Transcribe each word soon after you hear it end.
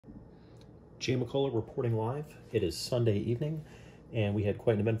Jmikola reporting live. It is Sunday evening, and we had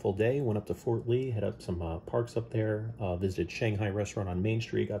quite an eventful day. Went up to Fort Lee, had up some parks up there, visited Shanghai restaurant on Main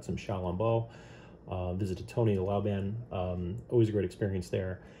Street, got some Xiaolongbao, visited Tony the Lao Band. Always a great experience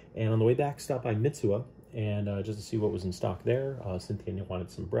there. And on the way back, stopped by Mitsuwa, and just to see what was in stock there. Cynthia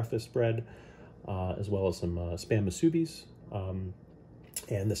wanted some breakfast bread, as well as some spam musubis.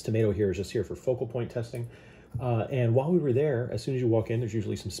 And this tomato here is just here for focal point testing. And while we were there, as soon as you walk in, there's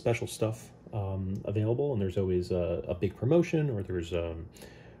usually some special stuff available, and there's always a big promotion, or there's I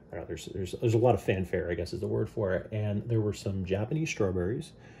don't know, there's a lot of fanfare, I guess is the word for it. And there were some Japanese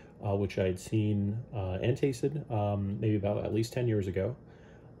strawberries, which I'd seen and tasted maybe about at least 10 years ago.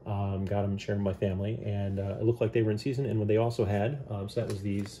 Got them sharing with my family, and it looked like they were in season. And what they also had, so that was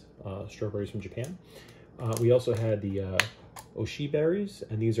these strawberries from Japan. We also had the Oshi berries,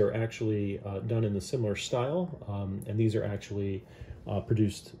 and these are actually done in a similar style, and these are actually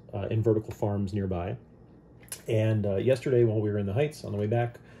produced in vertical farms nearby. And yesterday, while we were in the Heights on the way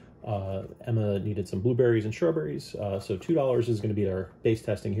back, Emma needed some blueberries and strawberries, so $2 is going to be our base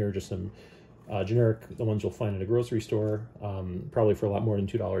testing here, just some generic, the ones you'll find at a grocery store, probably for a lot more than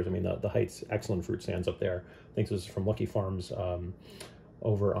 $2. I mean, the Heights, excellent fruit stands up there. I think this is from Lucky Farms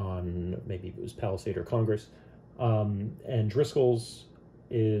over on, maybe it was Palisade or Congress. And Driscoll's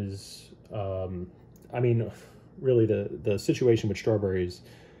is, I mean, really the situation with strawberries,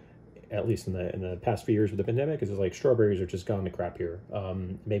 at least in the past few years with the pandemic, is like strawberries are just gone to crap here.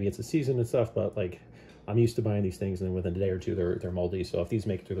 Maybe it's a season and stuff, but like I'm used to buying these things, and then within a day or two they're moldy. So if these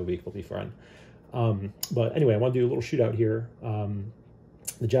make it through the week, they'll be fine. But anyway, I want to do a little shootout here.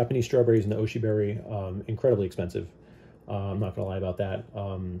 The Japanese strawberries and the Oshi berry, incredibly expensive. I'm not gonna lie about that.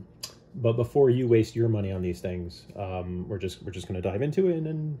 But before you waste your money on these things, we're just going to dive into it, and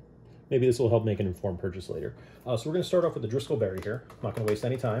then maybe this will help make an informed purchase later. So we're going to start off with the Driscoll berry here. I'm not going to waste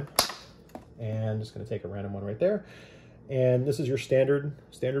any time, and just going to take a random one right there. And this is your standard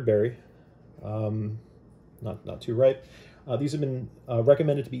berry, not too ripe. These have been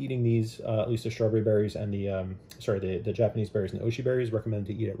recommended to be eating these, at least the strawberry berries and the Japanese berries and the Oshi berries,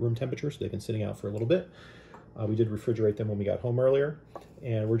 recommended to eat at room temperature, so they've been sitting out for a little bit. We did refrigerate them when we got home earlier,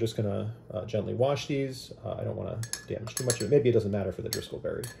 and we're just gonna gently wash these. I don't want to damage too much of it. Maybe it doesn't matter for the Driscoll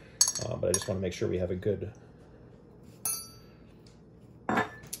berry, but I just want to make sure we have a good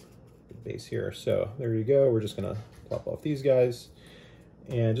base here. So there you go. We're just gonna pop off these guys,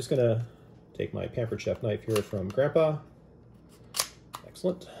 and just gonna take my Pampered Chef knife here from Grandpa.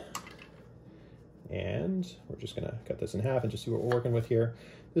 Excellent. And we're just gonna cut this in half and just see what we're working with here.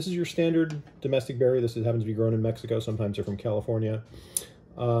 This is your standard domestic berry. This happens to be grown in Mexico. Sometimes they're from California.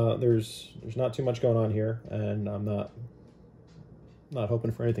 There's not too much going on here, and I'm not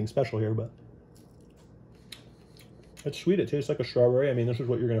hoping for anything special here, but it's sweet. It tastes like a strawberry. I mean, this is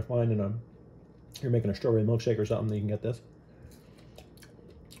what you're gonna find in you're making a strawberry milkshake or something, you can get this.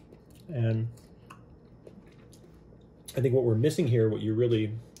 And I think what we're missing here, what you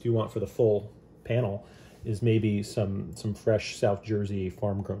really do want for the full panel, is maybe some fresh South Jersey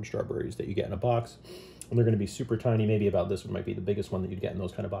farm-grown strawberries that you get in a box. And they're going to be super tiny. Maybe about this one might be the biggest one that you'd get in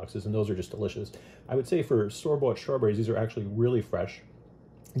those kind of boxes, and those are just delicious. I would say for store-bought strawberries, these are actually really fresh.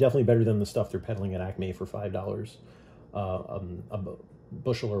 Definitely better than the stuff they're peddling at Acme for $5 a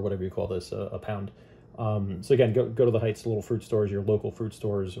bushel, or whatever you call this, a pound. So again, go to the Heights, little fruit stores, your local fruit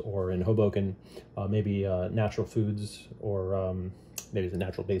stores, or in Hoboken, maybe Natural Foods, or maybe it's a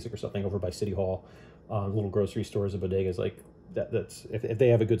Natural Basic or something over by City Hall. Little grocery stores and bodegas like that. That's if they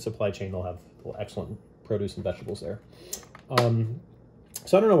have a good supply chain, they'll have excellent produce and vegetables there.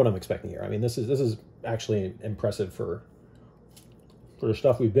 So I don't know what I'm expecting here. I mean, this is actually impressive for the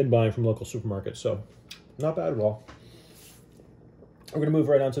stuff we've been buying from local supermarkets. So not bad at all. We're going to move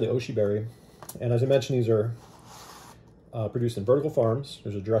right on to the Oshi berry, and as I mentioned, these are produced in vertical farms.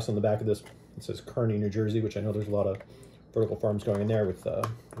 There's an address on the back of this. It says Kearney, New Jersey, which I know there's a lot of vertical farms going in there with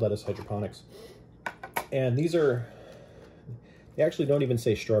lettuce hydroponics. And these they actually don't even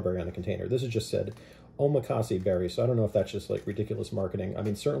say strawberry on the container. This is just said omakase berry. So I don't know if that's just like ridiculous marketing. I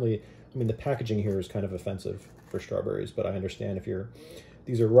mean, certainly, the packaging here is kind of offensive for strawberries, but I understand if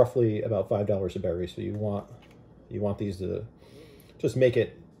these are roughly about $5 a berry. So you want these to just make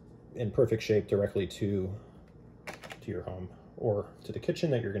it in perfect shape directly to your home or to the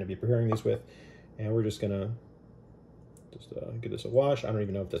kitchen that you're going to be preparing these with. And we're just gonna give this a wash. I don't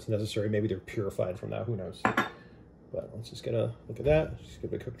even know if that's necessary. Maybe they're purified from that. Who knows? But let's just get a look at that. Just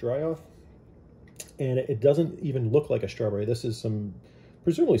give it a quick dry off. And it doesn't even look like a strawberry. This is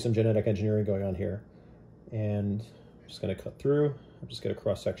presumably some genetic engineering going on here. And I'm just going to cut through. I'll just get a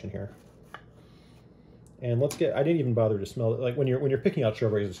cross section here. And let's get, I didn't even bother to smell it. Like when you're picking out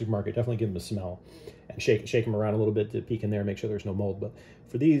strawberries in the supermarket, definitely give them a smell and shake them around a little bit to peek in there, make sure there's no mold. But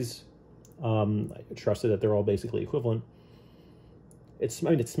for these, I trusted that they're all basically equivalent. I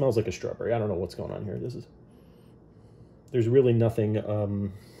mean, it smells like a strawberry. I don't know what's going on here. There's really nothing,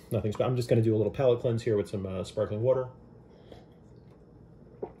 nothing special. I'm just going to do a little palate cleanse here with some sparkling water.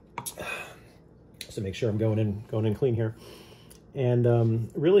 So make sure I'm going in clean here. And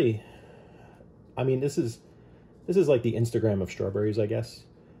really, I mean, this is like the Instagram of strawberries, I guess.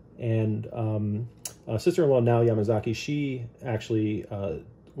 And sister-in-law Nao Yamazaki, she actually,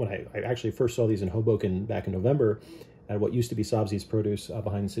 when I actually first saw these in Hoboken back in November at what used to be Sabzi's Produce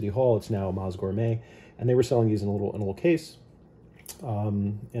behind City Hall, it's now Ma's Gourmet, and they were selling these in a little case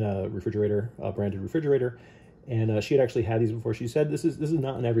in a refrigerator, branded refrigerator. And she had actually had these before. She said this is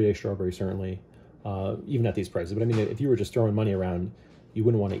not an everyday strawberry, certainly, even at these prices. But I mean, if you were just throwing money around, you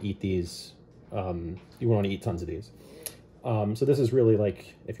wouldn't want to eat these. You wouldn't want to eat tons of these. So this is really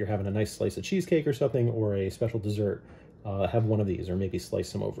like if you're having a nice slice of cheesecake or something, or a special dessert, have one of these, or maybe slice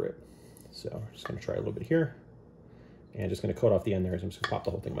some over it. So I'm just going to try a little bit here, and just going to coat off the end there. So I'm just going to pop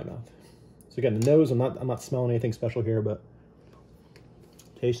the whole thing in my mouth. So again, the nose, I'm not smelling anything special here, but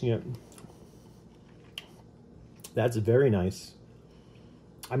tasting it, that's very nice.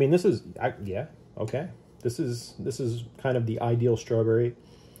 I mean, this is, yeah, okay. This is kind of the ideal strawberry.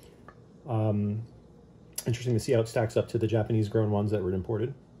 Interesting to see how it stacks up to the Japanese grown ones that were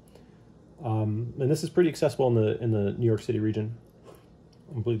imported. And this is pretty accessible in the New York City region.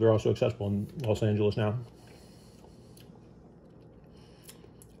 I believe they're also accessible in Los Angeles now.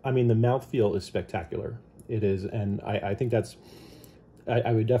 I mean, the mouthfeel is spectacular. It is, and I think that's,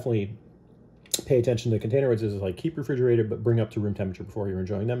 I would definitely pay attention to container words. Is like keep refrigerated, but bring up to room temperature before you're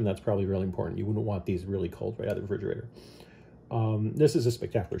enjoying them, and that's probably really important. You wouldn't want these really cold right out of the refrigerator. This is a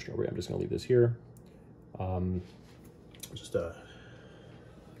spectacular strawberry. I'm just going to leave this here. Just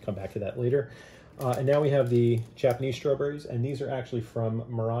come back to that later. And now we have the Japanese strawberries, and these are actually from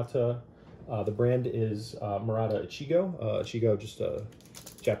Murata. The brand is Murata Ichigo. Ichigo, just a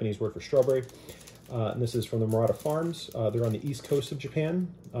Japanese word for strawberry. And this is from the Murata Farms. They're on the east coast of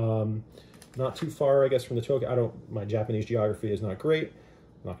Japan. Not too far, I guess, from the Tokyo. My Japanese geography is not great,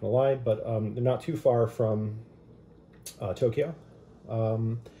 I'm not gonna lie, but they're not too far from Tokyo.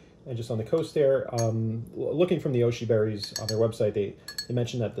 And just on the coast there, looking from the Oshi berries on their website, they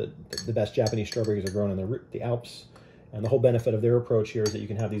mentioned that the best Japanese strawberries are grown in the Alps. And the whole benefit of their approach here is that you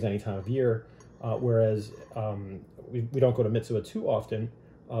can have these any time of year, whereas we don't go to Mitsuba too often,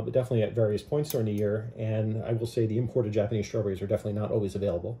 but definitely at various points during the year. And I will say the imported Japanese strawberries are definitely not always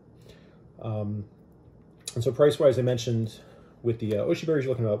available. And so price-wise, I mentioned with the Oshi berries,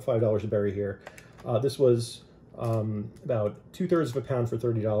 you're looking at about $5 a berry here. This was about 2/3 of a pound for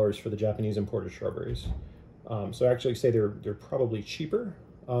 $30 for the Japanese imported strawberries. So I actually say they're probably cheaper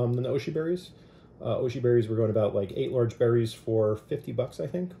than the Oshi berries. Oshi berries were going about like 8 large berries for $50, I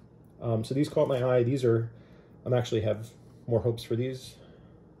think. So these caught my eye. These are, I'm actually have more hopes for these.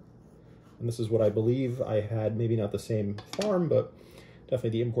 And this is what I believe I had, maybe not the same farm, but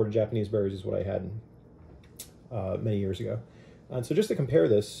definitely the imported Japanese berries is what I had many years ago. And so just to compare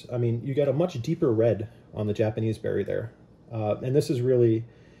this, I mean, you get a much deeper red on the Japanese berry there. And this is really,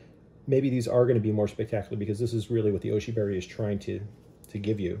 maybe these are going to be more spectacular because this is really what the Oshi berry is trying to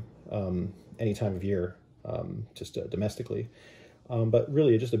give you any time of year, just domestically. But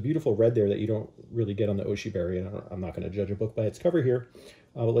really just a beautiful red there that you don't really get on the Oshi berry. And I'm not going to judge a book by its cover here,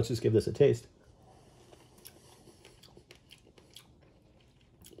 but let's just give this a taste.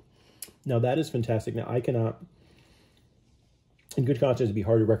 Now that is fantastic. Now I cannot, in good conscience, it'd be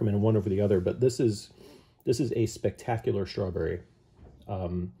hard to recommend one over the other, but this is a spectacular strawberry.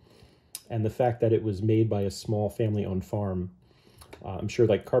 And the fact that it was made by a small family-owned farm, I'm sure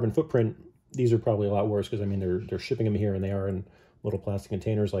like carbon footprint, these are probably a lot worse because I mean they're shipping them here and they are in little plastic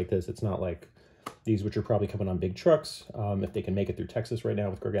containers like this. It's not like these, which are probably coming on big trucks, if they can make it through Texas right now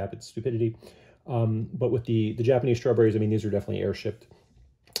with Grand Rapids stupidity. But with the Japanese strawberries, I mean these are definitely air shipped,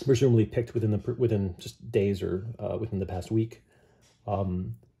 presumably picked within just days or within the past week.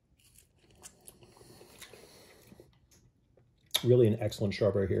 Really an excellent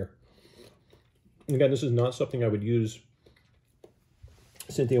strawberry here. Again, this is not something I would use.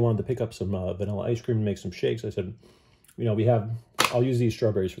 Cynthia wanted to pick up some vanilla ice cream and make some shakes. I said, you know, I'll use these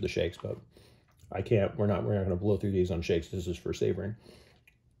strawberries for the shakes, but I can't, we're not going to blow through these on shakes. This is for savoring.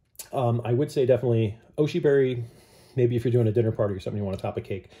 I would say definitely Oshi berry, maybe if you're doing a dinner party or something, you want to top a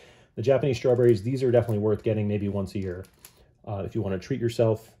cake. The Japanese strawberries, these are definitely worth getting maybe once a year. If you want to treat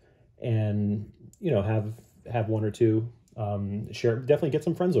yourself and, you know, have one or two. Share it, definitely get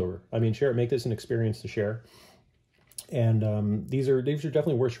some friends over. I mean, share it, make this an experience to share. And these are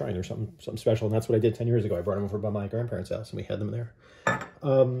definitely worth trying. There's something special, and that's what I did 10 years ago. I brought them over by my grandparents' house, and we had them there.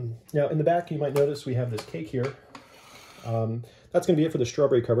 Now, in the back, you might notice we have this cake here. That's going to be it for the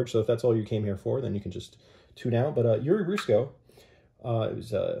strawberry coverage, so if that's all you came here for, then you can just tune out. But Yuri Rusko, it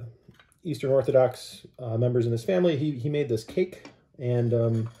was Eastern Orthodox members in his family. He made this cake,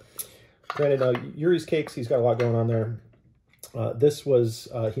 and granted, Yuri's cakes, he's got a lot going on there. This was,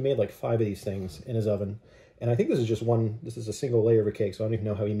 he made like 5 of these things in his oven. And I think this is just one, this is a single layer of a cake, so I don't even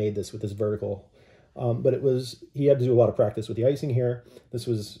know how he made this with this vertical. But it was, he had to do a lot of practice with the icing here. This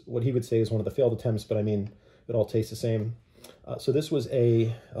was what he would say is one of the failed attempts, but I mean, it all tastes the same. So this was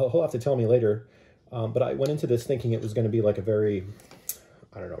he'll have to tell me later, but I went into this thinking it was going to be like a very,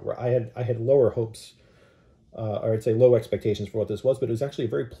 I don't know, I had lower hopes, or I'd say low expectations for what this was, but it was actually a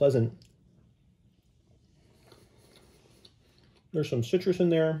very pleasant. There's some citrus in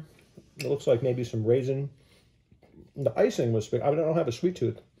there. It looks like maybe some raisin. The icing was, I don't have a sweet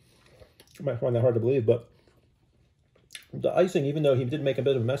tooth. You might find that hard to believe, but the icing, even though he did make a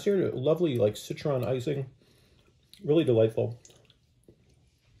bit of a mess here, lovely like citron icing, really delightful.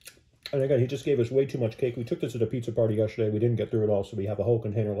 And again, he just gave us way too much cake. We took this at a pizza party yesterday. We didn't get through it all, so we have a whole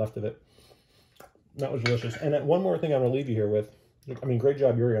container left of it. That was delicious. And one more thing I'm going to leave you here with. I mean, great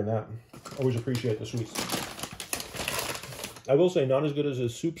job, Yuri, on that. Always appreciate the sweets. I will say, not as good as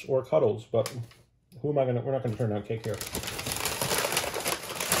his soups or cuddles, but we're not going to turn down cake here.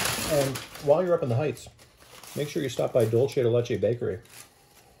 And while you're up in the Heights, make sure you stop by Dolce de Leche Bakery.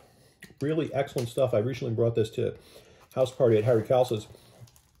 Really excellent stuff. I recently brought this to a house party at Harry Kalsa's,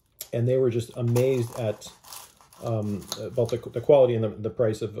 and they were just amazed at about the quality and the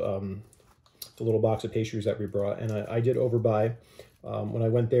price of the little box of pastries that we brought. And I did overbuy. When I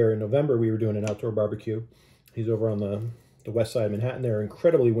went there in November, we were doing an outdoor barbecue. He's over on the west side of Manhattan there,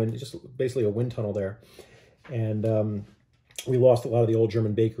 incredibly windy, just basically a wind tunnel there. And we lost a lot of the old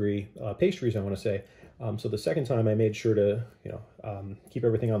German bakery pastries, I want to say. So the second time I made sure to, keep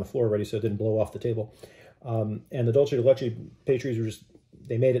everything on the floor ready so it didn't blow off the table. And the Dolce de Leche pastries were just,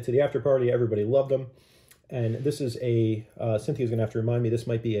 they made it to the after party. Everybody loved them. And this is Cynthia's going to have to remind me, this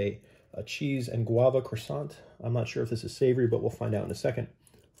might be a cheese and guava croissant. I'm not sure if this is savory, but we'll find out in a second.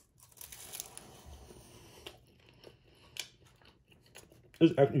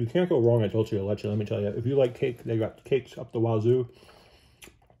 You can't go wrong at Dolce de Leche, let me tell you. If you like cake, they got cakes up the wazoo.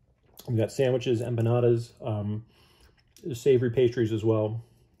 We got sandwiches, empanadas, savory pastries as well.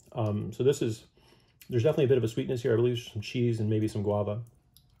 So there's definitely a bit of a sweetness here. I believe some cheese and maybe some guava.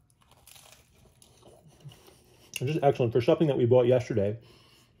 And just excellent. For something that we bought yesterday,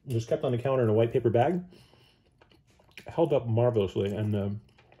 just kept on the counter in a white paper bag, held up marvelously. And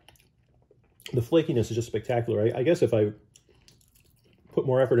the flakiness is just spectacular. I guess if I put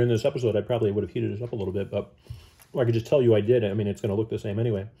more effort in this episode, I probably would have heated it up a little bit, but I could just tell you I did. I mean, it's going to look the same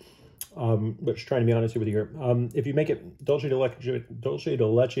anyway. But just trying to be honest here with you here. If you make it Dolce de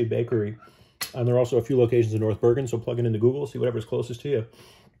Leche Bakery, there are also a few locations in North Bergen, so plug it into Google, see whatever's closest to you.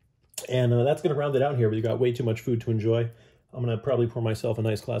 And that's going to round it out here. We got way too much food to enjoy. I'm going to probably pour myself a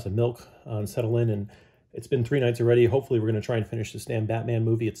nice glass of milk and settle in. And it's been 3 nights already. Hopefully we're going to try and finish this damn Batman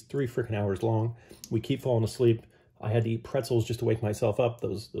movie. It's 3 freaking hours long. We keep falling asleep. I had to eat pretzels just to wake myself up,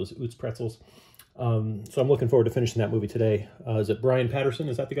 those Utz pretzels. So I'm looking forward to finishing that movie today. Is it Brian Patterson?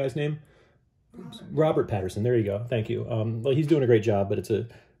 Is that the guy's name? Robert Patterson. There you go. Thank you. Well, he's doing a great job, but the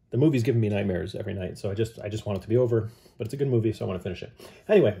movie's giving me nightmares every night. So I just want it to be over, but it's a good movie, so I want to finish it.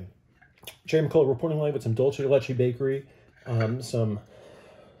 Anyway, Jmikola reporting live with some Dolce de Leche Bakery, some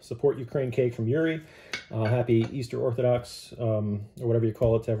support Ukraine cake from Yuri. Happy Easter Orthodox, or whatever you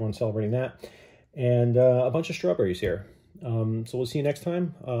call it, to everyone celebrating that. And a bunch of strawberries here. So we'll see you next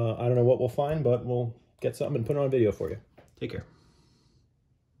time. I don't know what we'll find, but we'll get something and put it on video for you. Take care.